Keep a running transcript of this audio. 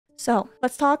So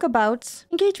let's talk about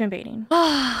engagement baiting.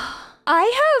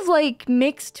 I have like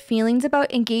mixed feelings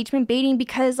about engagement baiting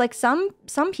because like some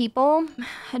people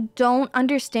don't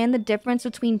understand the difference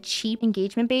between cheap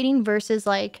engagement baiting versus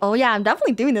like, oh yeah, I'm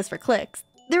definitely doing this for clicks.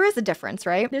 There is a difference,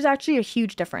 right? There's actually a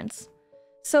huge difference.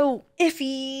 So if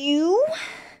you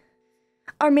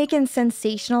are making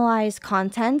sensationalized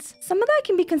content, some of that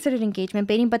can be considered engagement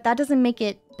baiting, but that doesn't make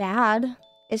it bad.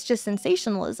 It's just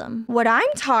sensationalism. What I'm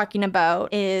talking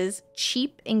about is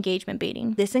cheap engagement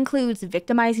baiting. This includes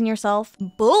victimizing yourself,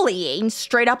 bullying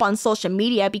straight up on social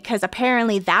media because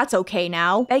apparently that's okay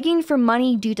now, begging for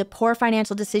money due to poor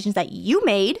financial decisions that you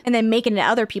made and then making it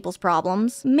other people's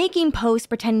problems, making posts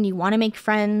pretending you want to make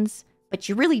friends, but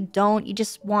you really don't, you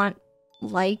just want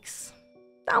likes.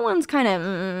 That one's kind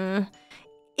of,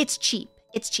 it's cheap.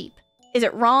 It's cheap. Is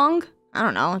it wrong? I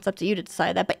don't know. It's up to you to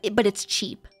decide that, but it's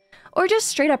cheap. Or just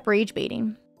straight up rage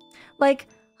baiting. Like,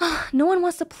 oh, no one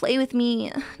wants to play with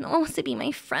me. No one wants to be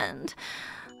my friend.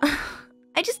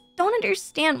 I just don't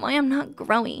understand why I'm not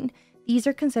growing. These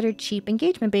are considered cheap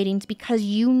engagement baitings because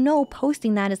you know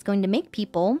posting that is going to make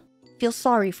people feel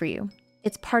sorry for you.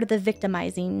 It's part of the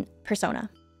victimizing persona.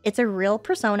 It's a real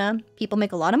persona. People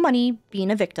make a lot of money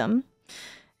being a victim.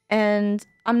 And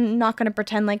I'm not going to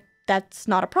pretend like that's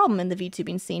not a problem in the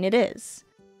VTubing scene. It is.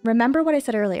 Remember what I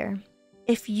said earlier.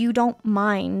 If you don't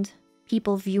mind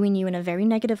people viewing you in a very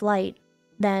negative light,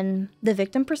 then the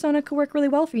victim persona could work really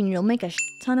well for you and you'll make a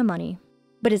ton of money.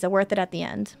 But is it worth it at the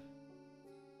end?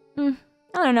 I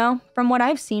don't know. From what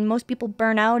I've seen, most people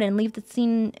burn out and leave the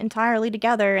scene entirely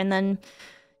together and then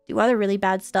do other really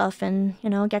bad stuff and, you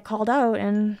know, get called out,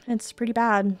 and it's pretty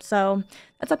bad. So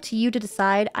that's up to you to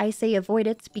decide. I say avoid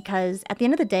it because at the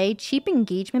end of the day, cheap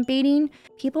engagement baiting,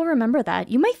 people remember that.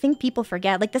 You might think people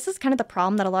forget. Like, this is kind of the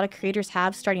problem that a lot of creators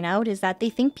have starting out, is that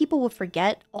they think people will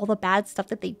forget all the bad stuff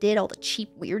that they did, all the cheap,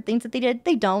 weird things that they did.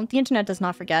 They don't. The internet does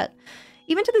not forget.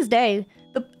 Even to this day,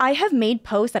 I have made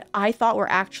posts that I thought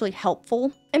were actually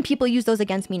helpful, and people use those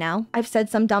against me now. I've said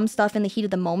some dumb stuff in the heat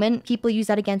of the moment. People use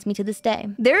that against me to this day.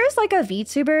 There is like a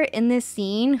VTuber in this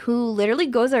scene who literally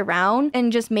goes around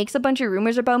and just makes a bunch of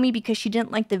rumors about me because she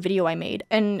didn't like the video I made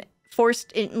and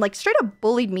forced it, like straight up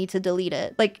bullied me to delete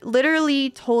it. Like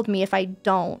literally told me if I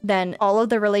don't, then all of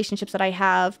the relationships that I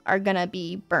have are gonna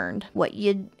be burned. What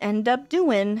you end up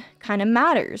doing kind of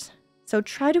matters. So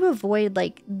try to avoid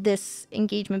like this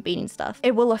engagement baiting stuff.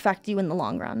 It will affect you in the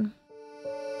long run.